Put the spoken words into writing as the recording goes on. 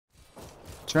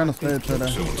Trying to stay right there.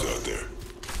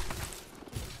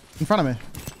 In front of me.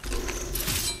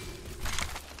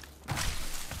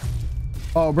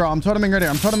 Oh, bro, I'm toteming right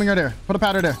here. I'm toteming right here. Put a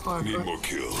powder there. Need more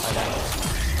kills.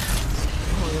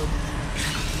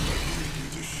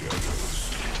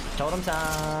 Totem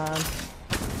time.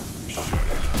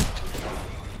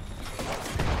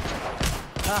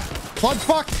 Blood's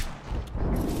fucked.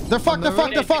 They're fucked. They're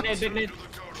fucked. They're fucked. Big need.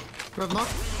 Grab knock.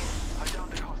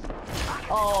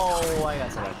 Oh, I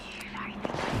got something.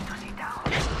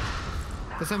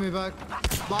 They sent me back.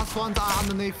 Last one's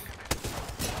underneath.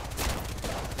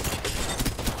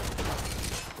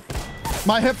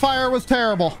 My hip fire was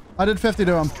terrible. I did 50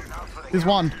 to him. He's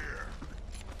one.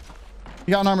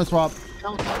 He got an armor swap.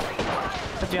 50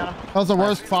 on him. That was the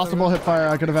worst possible hip fire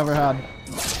I could have ever had.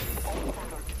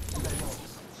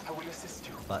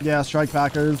 Yeah, strike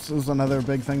backers is another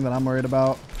big thing that I'm worried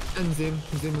about. And Zim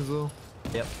as well.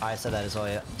 Yep, I said that as well,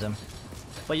 yeah, Zim.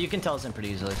 But you can tell Zim pretty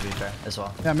easily, to be fair, as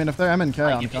well. Yeah, I mean, if they're M and K,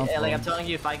 I'm comfortable. Like, I'm telling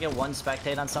you, if I get one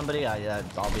spectate on somebody, I'll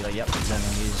be like, yep, Zim,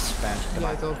 and he's spammed.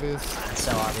 Yeah, it's obvious. It's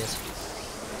so obvious.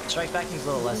 Strike backing's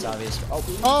a little less obvious.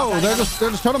 Oh, they're just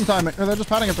totem timing, or they're just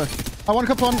padding it there. I want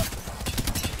to clip one.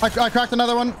 I cracked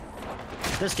another one.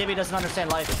 This Gibby doesn't understand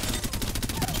life.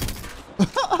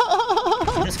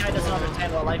 This guy doesn't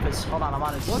understand what life is. Hold on, I'm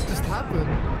on his. What just happened?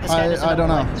 I don't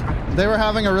know. They were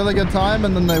having a really good time,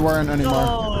 and then they weren't anymore.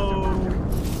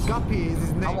 No. Guppy is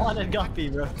his name. I wanted Guppy,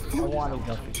 bro. I wanted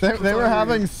Guppy. They were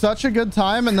having such a good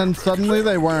time, and then suddenly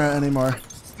they weren't anymore.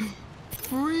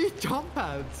 3 jump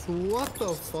pads. What the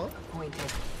fuck?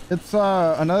 It's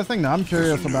another thing that I'm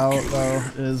curious about though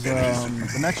is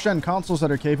the next gen consoles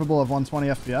that are capable of 120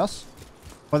 FPS.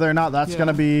 Whether or not that's going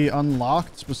to be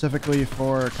unlocked specifically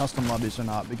for custom lobbies or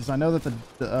not, because I know that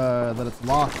that it's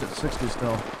locked at 60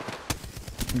 still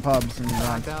in pubs. And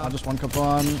I just one cup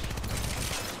on.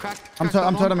 I'm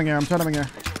toteming here. I'm toteming here.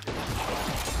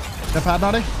 Yeah, pad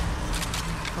naughty.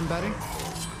 I'm betting.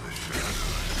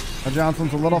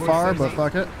 Johnson's a little far, but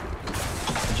fuck it.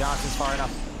 Johnson's far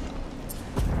enough.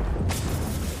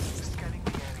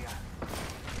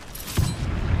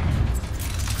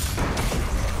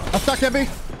 I'm stuck, Hippie.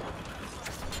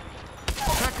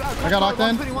 I got locked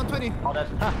in. 120. All dead.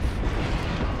 Huh.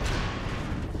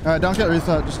 Alright, don't get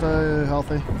reset. Just stay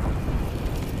healthy.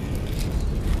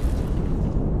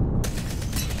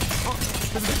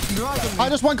 I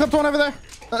just one clipped one over there.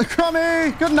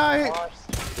 Crummy, good night.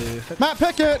 Matt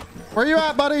Pickett, where you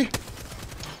at, buddy?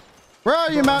 Where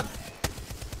are you, Matt?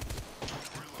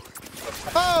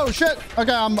 Oh shit.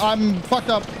 Okay, I'm fucked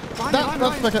up.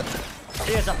 That's Pickett.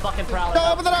 Here's a fucking prowler.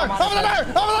 Go over the door! Over the door!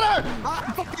 Over the door!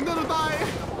 I'm fucking gonna die.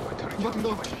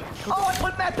 Oh, I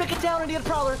put Matt Pickett down into the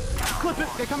prowler. Clip it.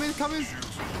 Okay, come in.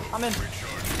 I'm in.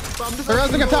 They're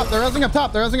resing up top. They're resing up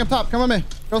top. They're resing up top. Come with me.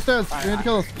 Go stairs. You need to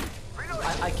kill this.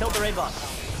 I killed the raid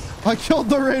boss. I killed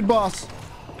the raid boss.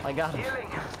 I got him.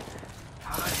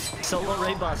 Solo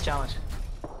raid boss challenge.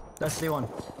 That's the one.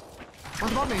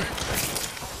 What about me?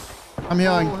 I'm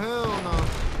healing. Oh, hell no.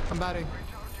 I'm batting.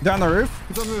 Down the roof?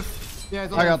 He's on the roof. Yeah,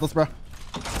 he's on I got this, bro.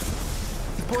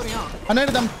 He's porting out. I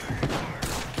naded them.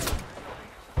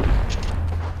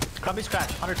 Crumby's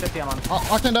cracked. 150 I'm on.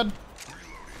 Octane dead.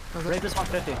 Raid this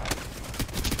 150.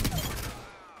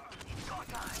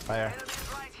 Fire.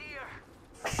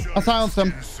 I silenced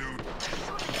him.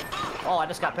 Oh, I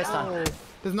just got pissed on.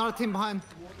 There's another team behind.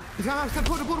 He's gonna have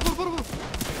portal.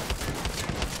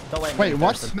 Don't wait. Wait,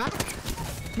 what? Mac?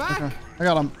 Okay. I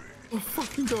got him. Oh,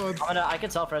 fucking god. I can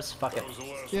self-res. Fuck it.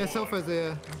 Yeah, self-res,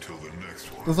 yeah.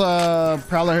 There's a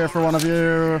prowler here for one of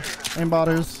you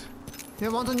aimbotters. Yeah,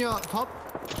 one's on your top.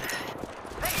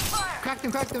 Cracked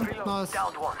him. Nice.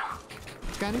 Downed one.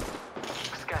 Scanning.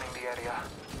 Scanning the area.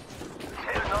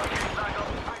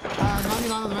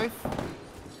 99 on the roof.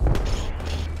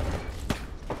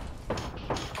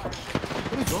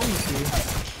 What is wrong with you?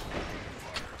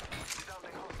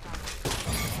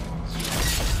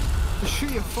 Just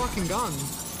shoot your fucking gun.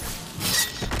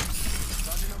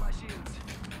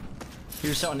 You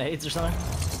were showing nades or something?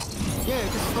 Yeah,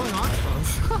 just throwing archers.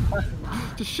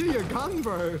 Just shoot your gun,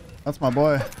 bro. That's my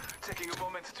boy. Taking a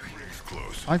moment to heal.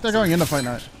 I think they're going into fight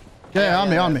night. Yeah, on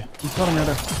me. He's got him right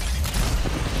there.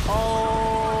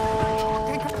 Oh!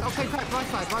 Okay, crack, right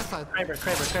side.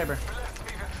 Kraber.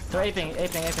 They're aping.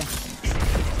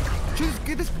 Choose,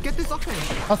 get this up him.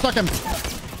 I stuck him.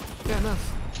 Yeah, nice.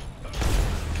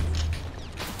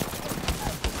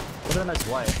 Look at a nice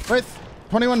white. Wait,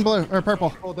 21 blue, or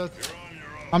purple. Oh, that.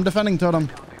 I'm defending totem.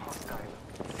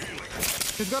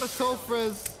 He's got a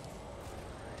self-res.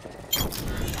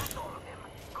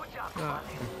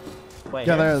 Wait,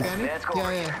 Yeah, there is.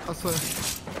 Yeah, I swear.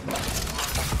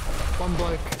 One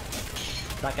bloke.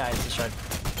 That guy is destroyed.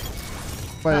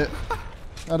 Wait.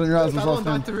 I didn't realize this That was one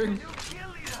him. back to ring.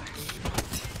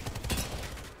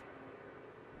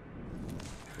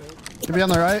 Could be on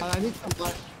the right. I need some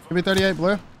light. Could be 38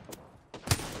 blue.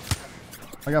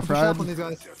 I got Push fried. up on these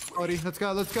guys. Already, let's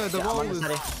go, let's go. The Yeah, I'm wall on the is...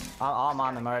 city. I'm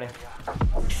on them already. I'm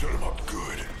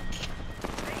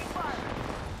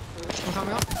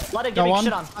coming up. Let it Got give me one.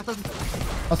 shit on. I thought...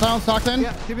 A silence knocked in.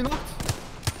 Yeah, give me knocked.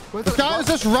 Where's This the- guy is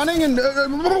just running and... What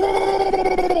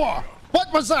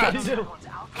was that? What did he do?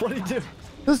 What did he do?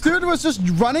 This dude was just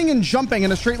running and jumping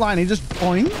in a straight line. He just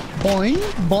boing, boing,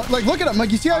 boing. Like, look at him. Like,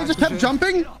 you see how he just kept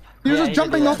jumping? He was Yeah, just he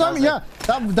jumping did the whole do time.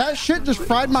 that. Yeah, that shit just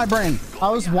fried my brain. I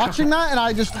was watching that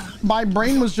and my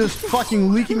brain was just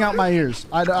fucking leaking out my ears.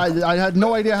 I had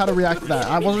no idea how to react to that.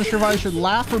 I wasn't sure if I should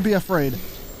laugh or be afraid.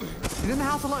 He's in the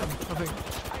house alone, I think.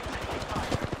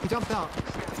 He jumped out.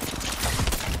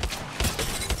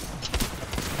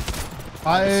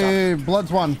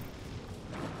 Blood's one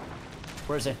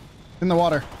Where is he? in the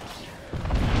water.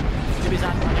 Gibby's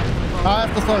on. I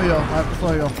have to slow heal. I have to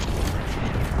slow heal.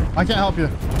 I can't help you.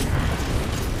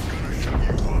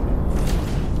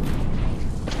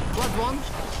 Blood one.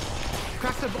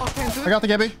 Cracked the octane two. I got the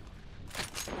Gibby.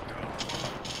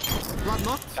 Blood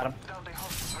knocked. Got him.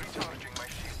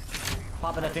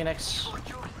 Popping a Phoenix. 1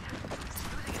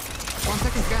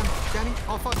 second scan. Scanning.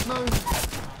 Oh fuck, no.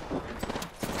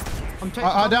 I'm chasing.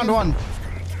 I downed one.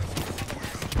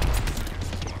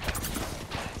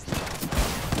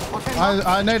 Octane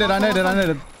I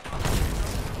naded.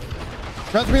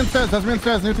 Res me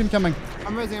upstairs. New team coming.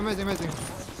 I'm raising. I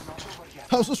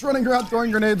was just running around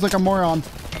throwing grenades like a moron.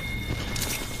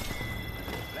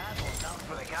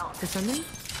 Descending?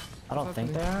 I don't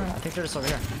think they are. I think they're just over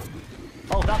here.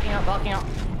 Oh, backing out.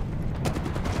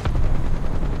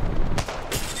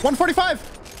 145.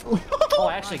 Oh,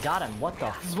 I actually got him. What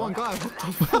the? There's one guy. What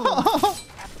the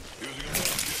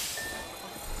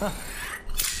fuck?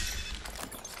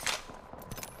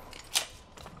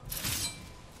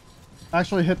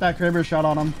 Actually hit that Kraber shot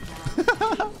on him.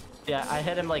 Yeah, I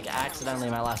hit him like accidentally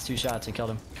in my last 2 shots and killed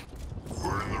him.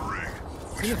 We're in the ring.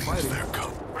 He's fighting.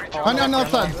 On the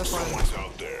left side. That's fine. Someone's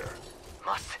out there.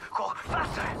 Must go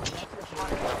faster.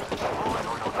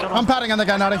 I'm patting on that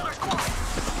guy, Naughty.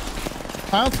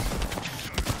 Pounce.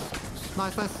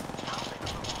 Nice.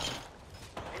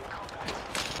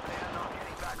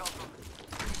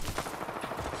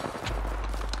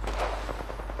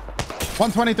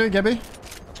 $123, Gibby.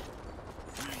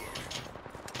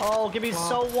 Oh, Gibby's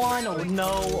so one. Oh,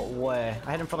 no way.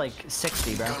 I hit him for like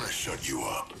 60, bro. Gonna shut you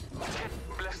up.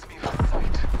 Bless me with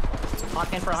sight.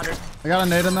 Lock in for 100. I got a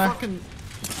nade in there. Fucking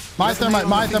My thermite.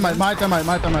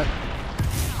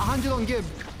 100 on Gib.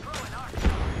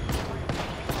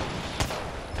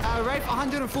 Rafe,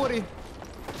 140.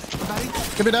 Buddy.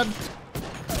 Gibby dead.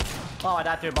 Oh, I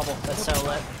died through a bubble. That's so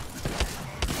lit.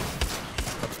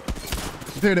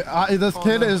 Dude, this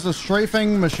kid is a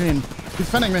strafing machine. He's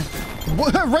finning me.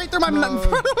 Right through my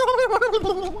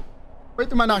right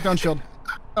through my knockdown shield.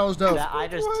 That was dope. That I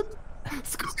just.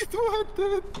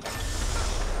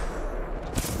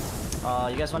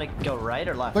 You guys want to go right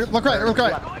or left? Look right.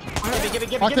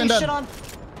 Gibby, Locked in Gibby, dead. shit on.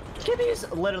 Gibby's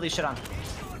literally shit on.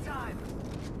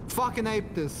 Fucking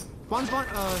ape this. One's one.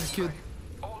 Kid.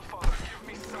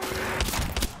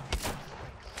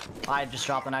 I just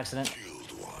dropped an accident.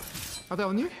 Are they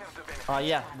on you?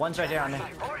 Yeah, one's right here on me.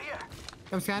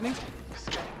 I'm scanning.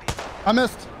 I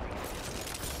missed.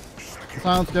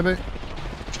 Silence, Gibby.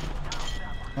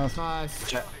 Nice. Nice.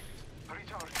 Check.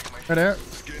 Right here.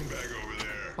 Skin bag over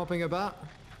there. Hopping about.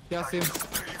 Yeah, I see him.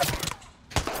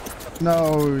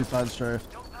 No, he's side strafe.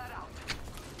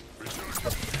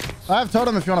 I have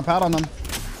totem if you want to pat on them.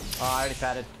 Oh, I already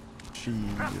patted.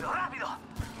 Jeez.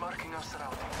 Marking our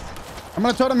surroundings. I'm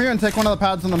gonna totem here and take one of the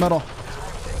pads in the middle.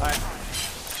 Alright.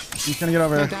 He's gonna get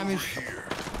over No here. damage.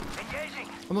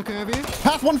 I'm looking over you.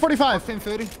 Path 145.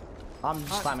 1030. I'm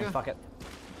just climbing. yeah. Fuck it.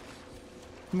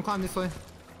 I'm gonna climb this way.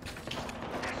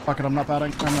 Fuck it, I'm not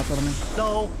patting. I'm not toteming.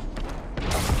 No.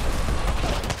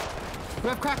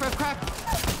 Rev crack.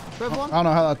 Rev one. I don't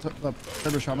know how that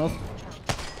Kraber shot missed.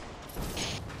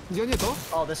 Is he on your door?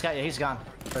 Oh, this guy, yeah, he's gone.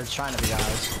 Or he's trying to be gone.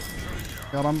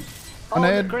 Got him. Oh,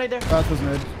 Nade. grenade there. That's his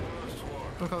nade.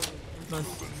 Okay. Nice.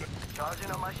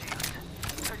 Charging on my shield.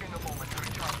 Taking a moment to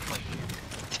recharge my shield.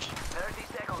 30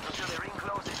 seconds until the ring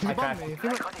closes. He's above cracked. me.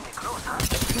 Cutting it close, huh?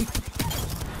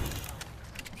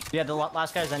 Yeah, the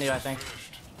last guy's on you, I think.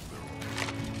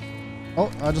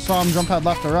 Oh, I just saw him jump pad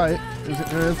left to right. He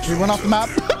went off the map.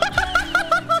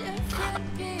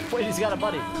 Wait, he's got a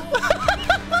buddy.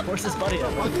 Where's his buddy at?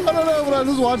 I don't know, but I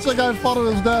just watched that guy fall to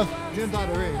his death. He's gonna die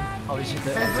the ring. Oh, he's just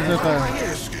Hey, there. hey, Is it right the-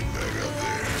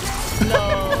 here. No!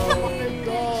 Oh my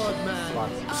god, man.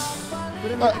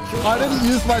 Put him in the kill I didn't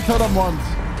use my totem once.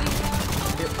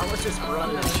 Dude, I was just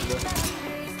running at people.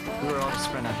 We were all just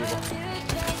sprinting at people.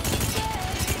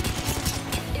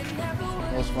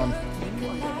 That was fun.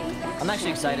 I'm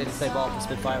actually excited to play ball with the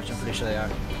Spitfire, which I'm pretty sure they are.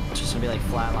 It's just gonna be like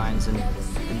flatlines and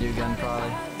the new gun probably.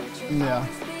 Yeah.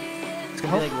 It's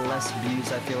gonna be like less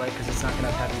views, I feel like, because it's not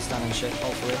gonna have heavy stun and shit,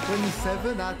 hopefully.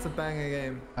 27, that's a banger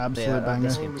game. Absolute Yeah, banger.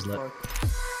 this Holy game is lit.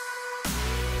 fuck.